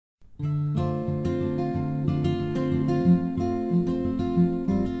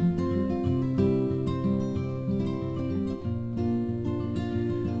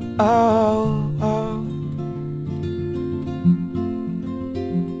oh, oh.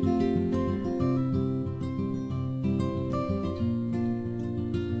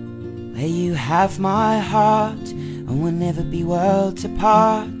 Where you have my heart and we'll never be worlds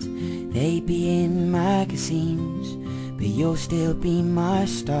apart. They be in magazines, but you'll still be my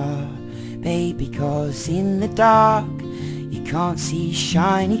star, baby, 'cause in the dark you can't see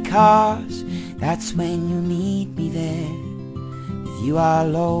shiny cars. That's when you need me there. With you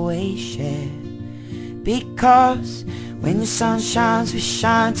I'll always share, because when the sun shines we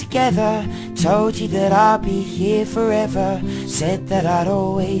shine together. Told you that I'll be here forever. Said that I'd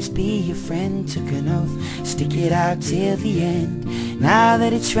always be your friend. Took an oath, stick it out till the end. Now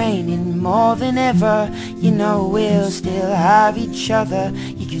that it's raining more than ever, you know we'll still have each other.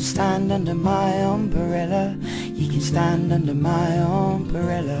 You can stand under my umbrella. You can stand under my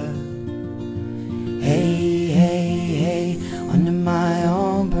umbrella. Hey, hey, hey, under my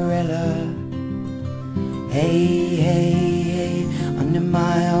umbrella. Hey, hey, hey, under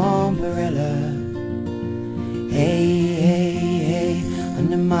my umbrella. Hey, hey, hey,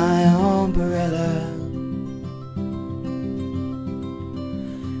 under my umbrella.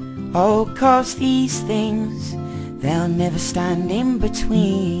 Oh, 'cause these things, they'll never stand in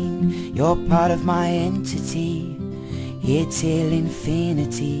between. You're part of my entity, here till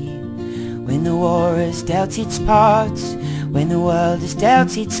infinity. When the war has dealt its parts, when the world has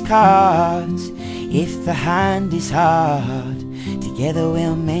dealt its cards, if the hand is hard, together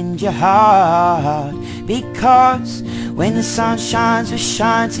we'll mend your heart. Because when the sun shines we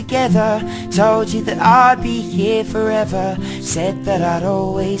shine together. Told you that I'd be here forever. Said that I'd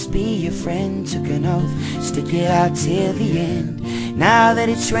always be your friend. Took an oath, stick it out till the end. Now that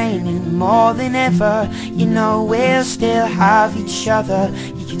it's raining more than ever, you know we'll still have each other.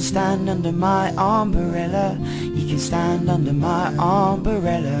 You can stand under my umbrella. You can stand under my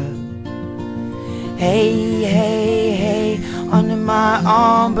umbrella. Hey, hey, hey, under my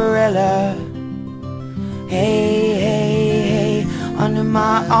umbrella. Hey, hey, hey, under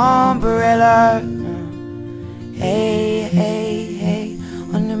my umbrella. Hey.